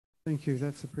Thank you,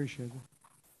 that's appreciated.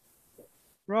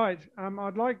 Right,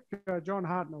 I'd like John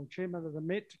Hartnell, Chairman of the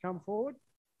Met, to come forward.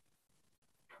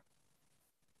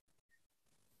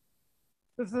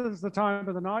 This is the time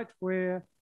of the night where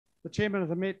the Chairman of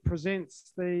the Met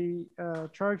presents the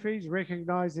trophies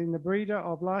recognising the breeder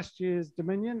of last year's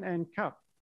Dominion and Cup.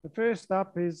 The first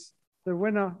up is the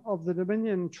winner of the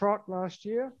Dominion Trot last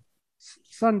year,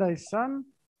 Sundees Sun,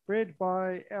 bred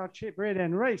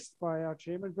and raced by our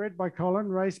chairman, bred by Colin,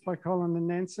 raced by Colin and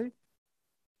Nancy.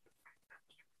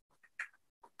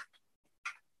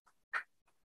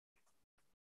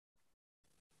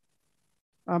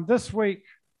 This week,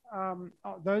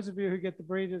 those of you who get the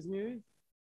Breeders' News,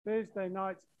 Thursday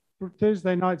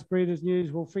night's Breeders'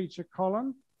 News will feature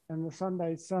Colin and the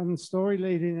Sundees Sun story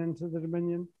leading into the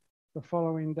Dominion the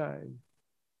following day.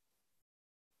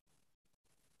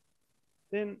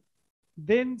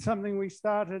 Then something we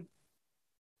started,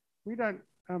 Colin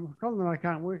and I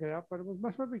can't work it out, but it was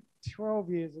maybe 12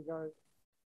 years ago,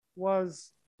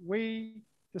 was we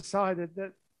decided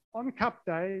that on Cup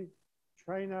Day,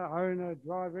 trainer, owner,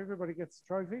 driver, everybody gets a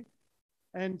trophy.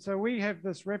 And so we have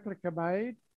this replica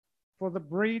made for the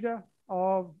breeder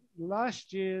of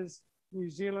last year's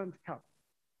New Zealand Cup.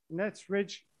 And that's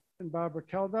Reg and Barbara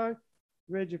Caldow.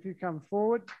 Reg, if you come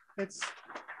forward, it's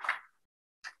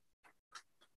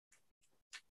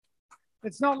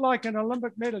not like an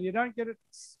Olympic medal. You don't get it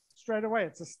straight away.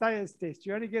 It's a stayers test.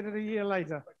 You only get it a year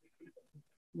later.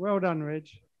 Well done, Reg.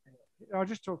 I'll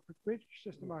just talk quick, Reg,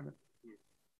 just a moment.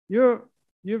 You're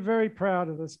very proud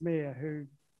of this mare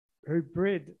who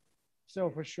bred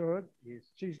Self-Assured.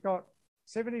 Yes. She's got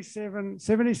 77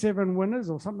 winners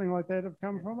or something like that have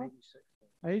come from her.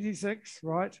 86,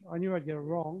 right. I knew I'd get it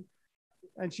wrong.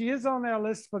 And she is on our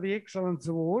list for the Excellence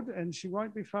Award, and she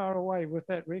won't be far away with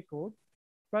that record.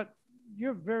 But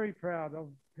you're very proud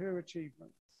of her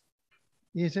achievements.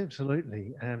 Yes,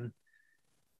 absolutely.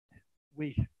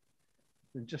 We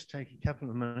will just take a couple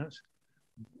of minutes.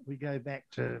 We go back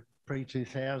to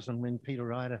pre-2000 when Peter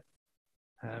Ryder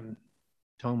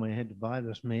told me I had to buy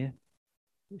this mare.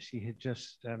 She had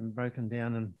just broken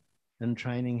down in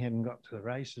training, hadn't got to the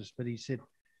races, but he said,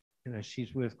 you know,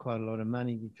 she's worth quite a lot of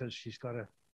money because she's got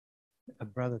a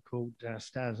brother called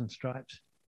Stars and Stripes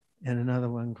and another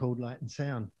one called Light and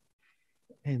Sound.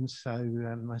 And so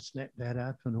I snapped that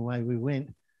up and away we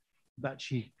went. But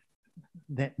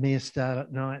that mare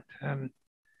Starlit Night,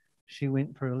 she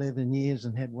went for 11 years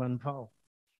and had one foal.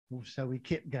 So we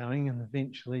kept going, and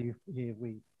eventually, yeah,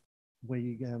 we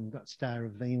got Star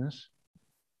of Venus.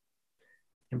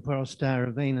 And poor old Star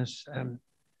of Venus,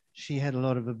 she had a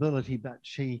lot of ability, but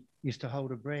she used to hold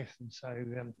her breath, and so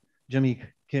Jimmy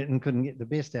Curtin couldn't get the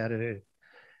best out of her.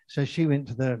 So she went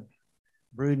to the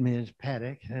broodmare's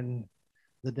paddock, and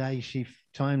the day she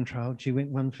time trialled, she went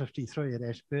 153 at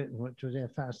Ashburton, which was our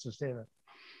fastest ever,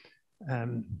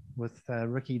 with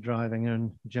Ricky driving her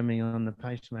and Jimmy on the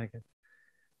pacemaker.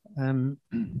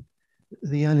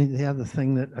 The other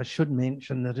thing that I should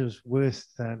mention that is worth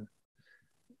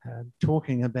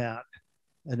talking about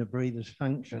in a breeder's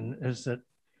function is that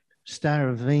Star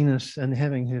of Venus, and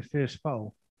having her first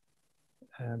foal,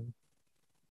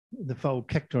 the foal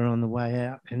kicked her on the way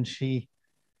out, and she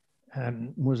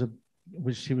was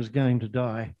going to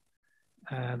die.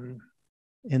 And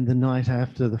the night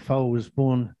after the foal was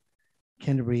born,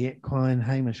 Canterbury Equine,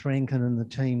 Hamish Rankin and the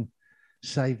team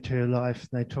saved her life.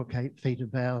 They took 8 feet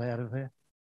of bowel out of her.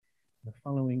 The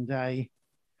following day,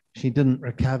 she didn't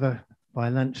recover. By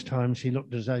lunchtime, she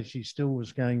looked as though she still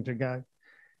was going to go.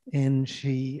 And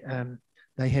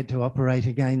they had to operate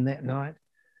again that night.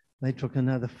 They took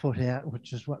another foot out,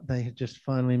 which is what they had just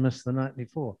finally missed the night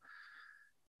before.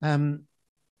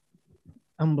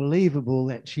 Unbelievable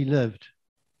that she lived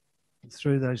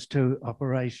through those 2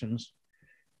 operations.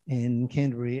 And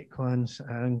Canterbury Equines,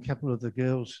 a couple of the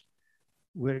girls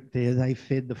worked there. They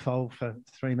fed the foal for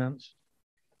 3 months.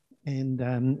 And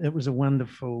it was a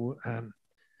wonderful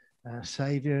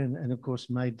saviour, and of course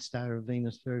made Star of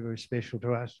Venus very, very special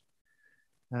to us.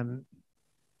 And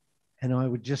I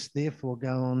would just therefore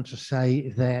go on to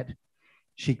say that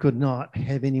she could not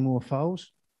have any more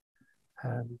foals.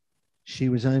 She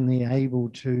was only able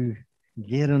to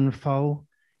get in a foal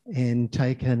and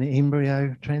take an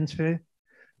embryo transfer.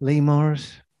 Lee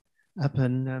Morris up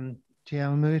in Te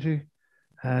Awamutu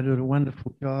did a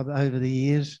wonderful job over the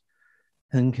years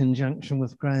in conjunction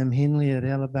with Graham Henley at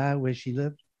Alabar, where she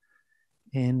lived,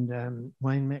 and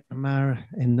Wayne McNamara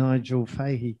and Nigel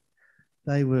Fahey.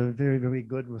 They were very, very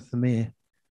good with the mare.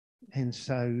 And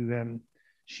so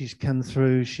she's come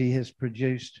through. She has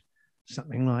produced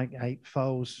something like 8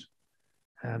 foals.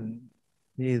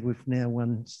 Yeah, we've now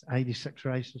won 86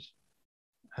 races.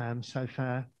 so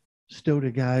far, still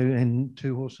to go, and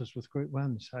 2 horses with Group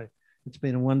 1. So it's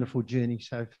been a wonderful journey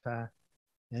so far,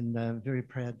 and very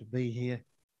proud to be here.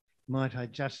 Might I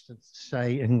just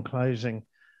say in closing,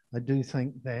 I do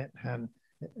think that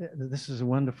this is a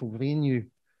wonderful venue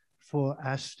for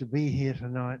us to be here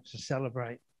tonight to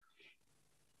celebrate,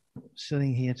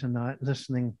 sitting here tonight,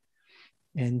 listening,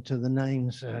 and to the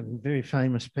names, very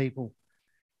famous people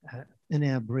in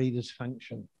our breeders'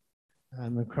 function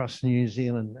across New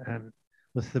Zealand,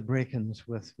 with the Breckons,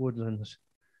 with Woodlands,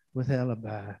 with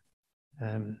Alabar,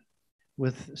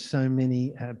 with so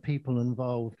many people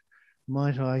involved.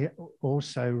 Might I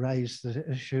also raise the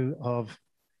issue of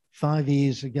 5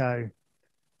 years ago,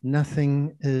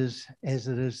 nothing is as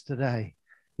it is today.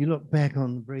 You look back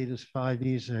on the breeders 5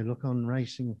 years ago, look on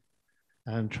racing,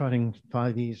 trotting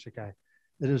 5 years ago.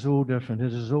 It is all different.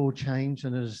 It has all changed,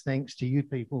 and it is thanks to you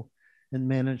people in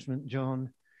management,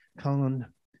 John, Colin,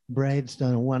 Brad's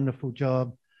done a wonderful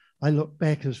job. I look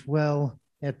back as well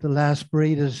at the last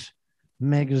Breeders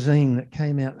magazine that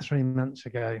came out 3 months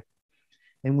ago.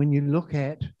 And when you look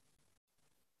at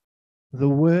the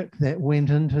work that went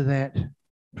into that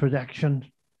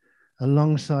production,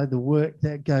 alongside the work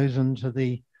that goes into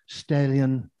the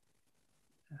stallion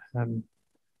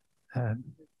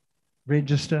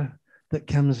register that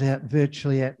comes out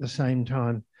virtually at the same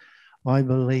time, I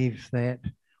believe that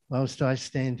whilst I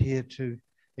stand here to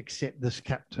accept this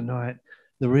cup tonight,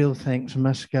 the real thanks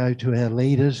must go to our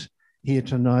leaders here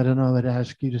tonight, and I would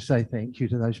ask you to say thank you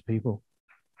to those people.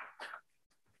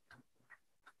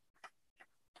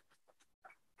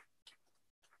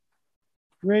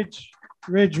 Reg,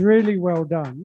 really well done.